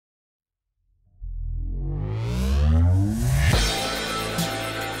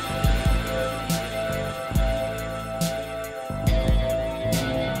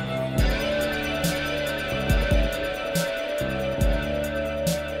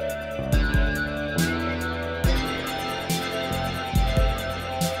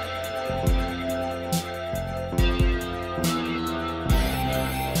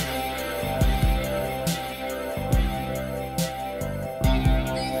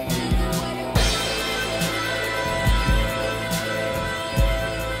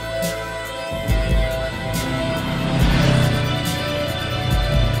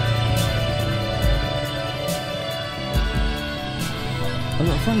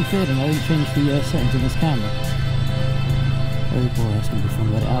funny feeling I didn't change the settings in this camera. Oh boy, that's going to be fun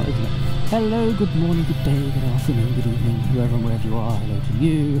to edit out, isn't it? Hello, good morning, good day, good afternoon, good evening, whoever and wherever you are, hello to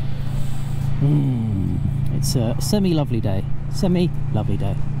you. It's a semi-lovely day. Semi-lovely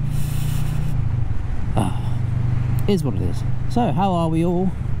day. Is what it is. So, how are we all?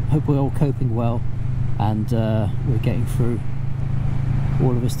 Hope we're all coping well, and we're getting through,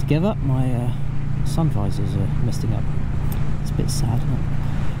 all of us together. My sun visors are messing up. It's a bit sad, isn't it?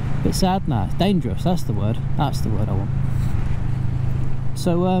 A bit sad? Nah, it's dangerous, that's the word. That's the word I want.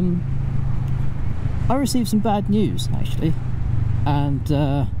 So, I received some bad news, actually. And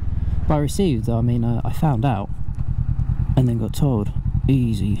by received, I mean I found out, and then got told,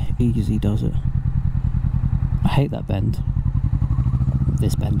 easy does it. I hate that bend.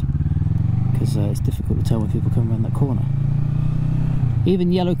 This bend. Because it's difficult to tell when people come around that corner.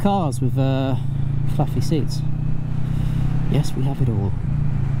 Even yellow cars with fluffy seats. Yes, we have it all.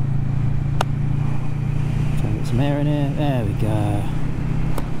 Try and get some air in here. There we go.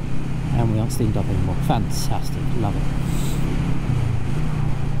 And we aren't steamed up anymore. Fantastic. Love it.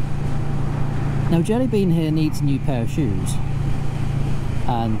 Now, Jelly Bean here needs a new pair of shoes.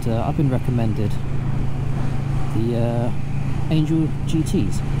 And I've been recommended the Angel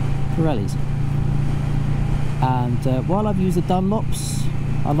GTs, Pirellis. And while I've used the Dunlops,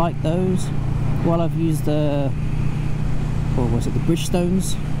 I like those. While I've used the, or was it the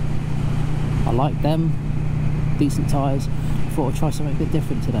Bridgestones, I like them. Decent tyres. Thought I'd try something a bit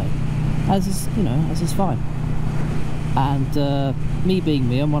different today. As is, you know, as is fine. And me being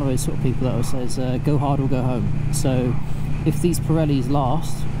me, I'm one of those sort of people that always says, go hard or go home. So if these Pirellis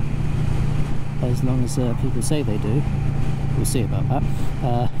last, as long as people say they do, we'll see about that,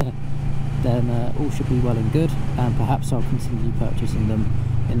 then all should be well and good, and perhaps I'll continue purchasing them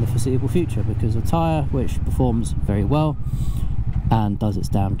in the foreseeable future, because a tyre which performs very well and does its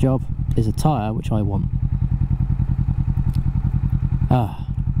damn job is a tyre which I want.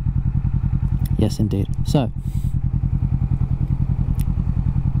 Yes indeed. So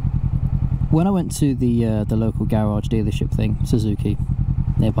when I went to the local garage dealership thing, Suzuki,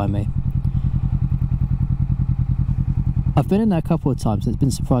 nearby me, I've been in there a couple of times and it's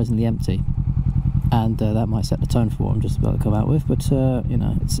been surprisingly empty, and that might set the tone for what I'm just about to come out with. But you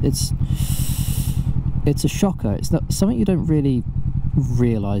know, it's a shocker. It's not something you don't really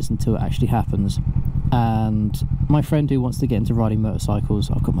realise until it actually happens. And my friend who wants to get into riding motorcycles,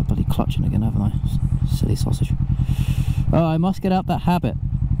 I've got my bloody clutching again, haven't I? Silly sausage. Oh, I must get out that habit.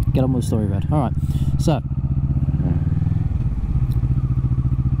 Get on with the story, Red. Alright, so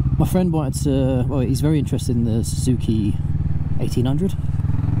my friend wanted to, well, he's very interested in the Suzuki 1800.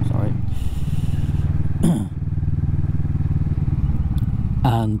 Sorry.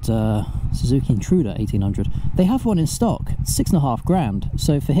 And Suzuki Intruder 1800. They have one in stock, $6.5 grand.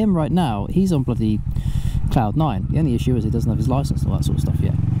 So for him right now, he's on bloody cloud 9. The only issue is he doesn't have his license and all that sort of stuff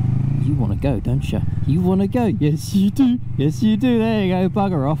yet. You want to go, don't you? You want to go? Yes, you do. Yes, you do. There you go.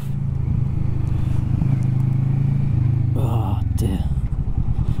 Bugger off. Oh dear.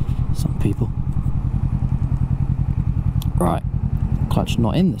 Some people. Right. Clutch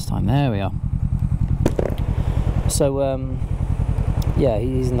not in this time. There we are. So, yeah,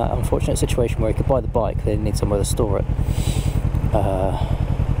 he's in that unfortunate situation where he could buy the bike, then he needs somewhere to store it.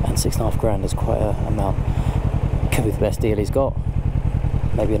 And $6.5 grand is quite an amount. Could be the best deal he's got.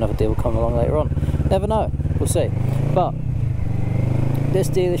 Maybe another deal will come along later on. Never know. We'll see. But this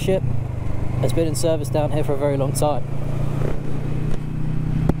dealership has been in service down here for a very long time.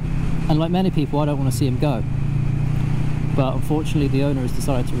 And like many people, I don't want to see him go. But unfortunately, the owner has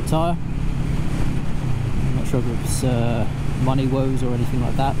decided to retire. I'm not sure if it's money woes or anything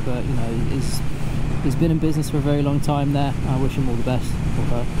like that, but you know, he's been in business for a very long time there. I wish him all the best for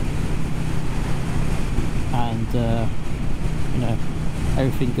her. And you know,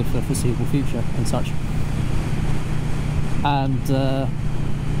 everything good for the foreseeable future and such. And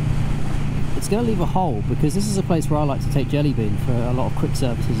it's going to leave a hole, because this is a place where I like to take Jelly Bean for a lot of quick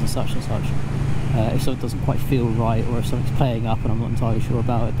services and such and such. If something doesn't quite feel right, or if something's playing up and I'm not entirely sure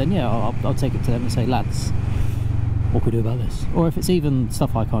about it, then yeah, I'll take it to them and say, lads, what can we do about this? Or if it's even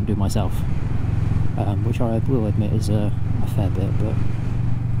stuff I can't do myself, which I will admit is a fair bit, but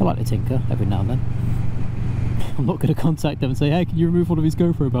I like to tinker every now and then. I'm not going to contact them and say, hey, can you remove one of his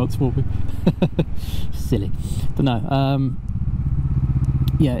GoPro mounts for me? Silly. But no,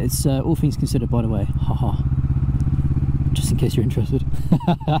 yeah, it's all things considered, by the way, haha, just in case you're interested.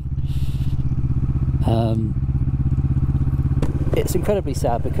 It's incredibly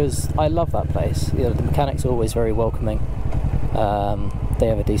sad because I love that place. You know, the mechanics are always very welcoming. They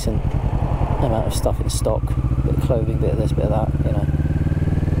have a decent amount of stuff in stock, bit of clothing, bit of this, bit of that, you know.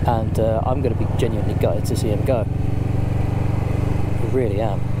 and I'm going to be genuinely gutted to see him go. I really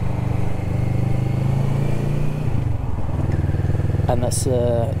am. And that's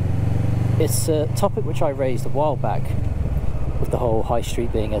it's a topic which I raised a while back, with the whole high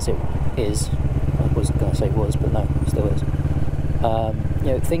street being as it is. I wasn't going to say was, but no, it still is. You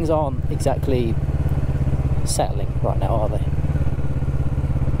know, things aren't exactly settling right now, are they?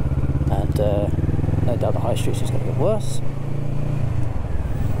 And no doubt the high street's just going to get worse.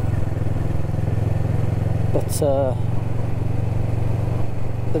 But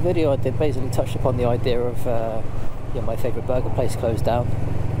the video I did basically touched upon the idea of yeah, my favourite burger place closed down.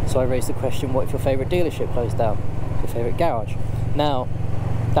 So I raised the question, what if your favourite dealership closed down? Your favourite garage? Now,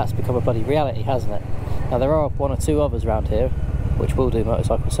 that's become a bloody reality, hasn't it? Now there are one or two others around here which will do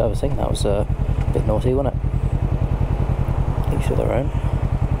motorcycle servicing. That was a bit naughty, wasn't it? Each of their own.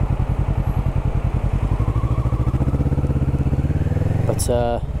 But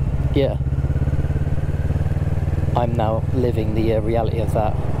yeah, I'm now living the reality of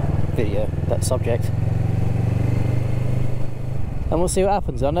that video, that subject. And we'll see what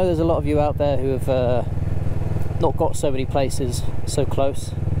happens. I know there's a lot of you out there who have not got so many places so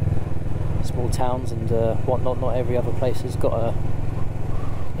close, small towns and whatnot. Not every other place has got a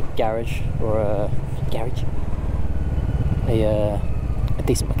garage or a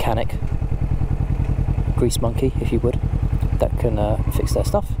decent mechanic, grease monkey if you would, that can fix their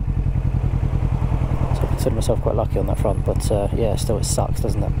stuff. So I consider myself quite lucky on that front, but yeah, still it sucks,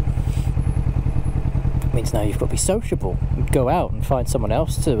 doesn't it? It means now you've got to be sociable, go out and find someone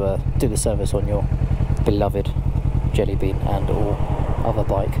else to do the service on your beloved Jelly Bean and or other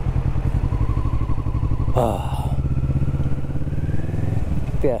bike.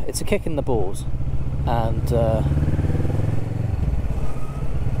 But yeah, it's a kick in the balls, and yeah,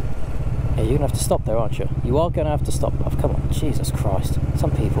 you're going to have to stop there, aren't you? You are going to have to stop. Oh, come on, Jesus Christ.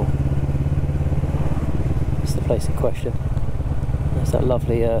 Some people. It's the place in question. There's that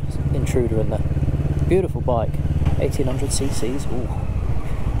lovely intruder in there. Beautiful bike. 1800 cc's. Ooh.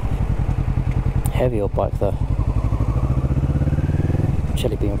 Heavy old bike though.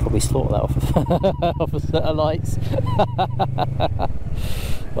 Jelly Bean will probably slaughter that off a set of lights.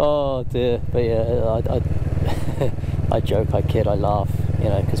 Oh dear. But yeah, I joke, I kid, I laugh, you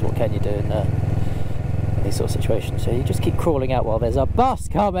know, because what can you do in these sort of situations? So you just keep crawling out while there's a bus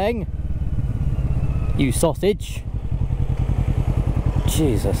coming, you sausage.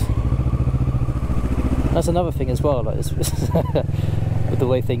 Jesus. That's another thing as well, like this, with the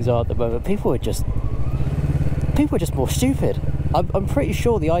way things are at the moment. People are just more stupid. I'm pretty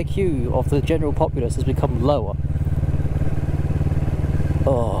sure the IQ of the general populace has become lower.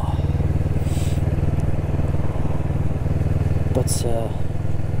 Oh. But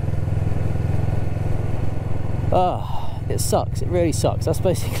it sucks. It really sucks. That's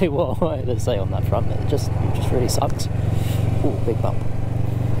basically what I wanted to say on that front. It just really sucks. Ooh, big bump.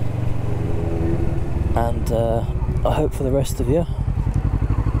 And I hope for the rest of you.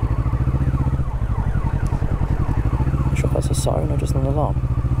 I'm sure that's a siren or just an alarm.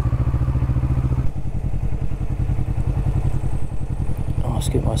 Oh, I'll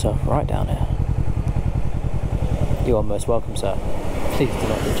scoot myself right down here. You are most welcome, sir. Please do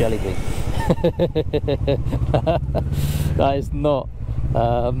not be Jelly Bean. That is not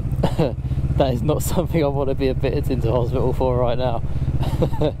that is not something I want to be admitted into hospital for right now.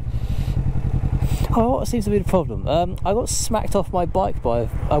 Oh, what seems to be the problem? I got smacked off my bike by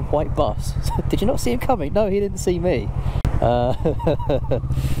a white bus. Did you not see him coming? No, he didn't see me. Well,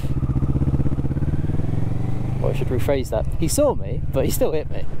 I should rephrase that. He saw me, but he still hit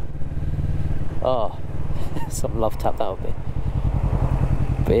me. Oh, some love tap that would be.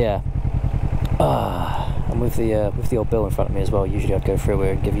 But yeah. And with the old bill in front of me as well, usually I'd go through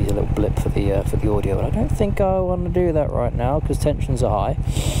here and give you a little blip for the audio, but I don't think I want to do that right now because tensions are high.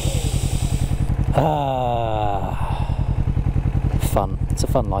 Fun. It's a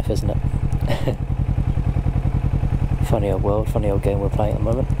fun life, isn't it? Funny old world, funny old game we're playing at the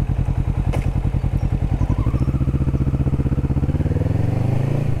moment.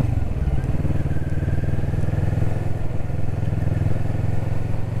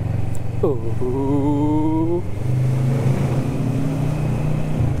 Ooh.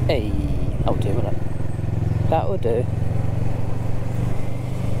 Hey, that'll do, won't it? That will do.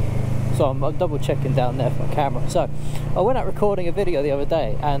 So I'm double checking down there for my camera. So I went out recording a video the other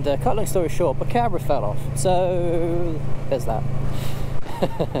day, and cut long story short, my camera fell off. So there's that.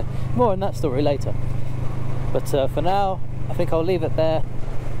 More on that story later. But for now, I think I'll leave it there.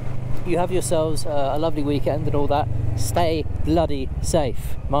 You have yourselves a lovely weekend and all that. Stay bloody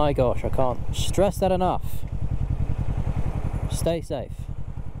safe. My gosh, I can't stress that enough. Stay safe.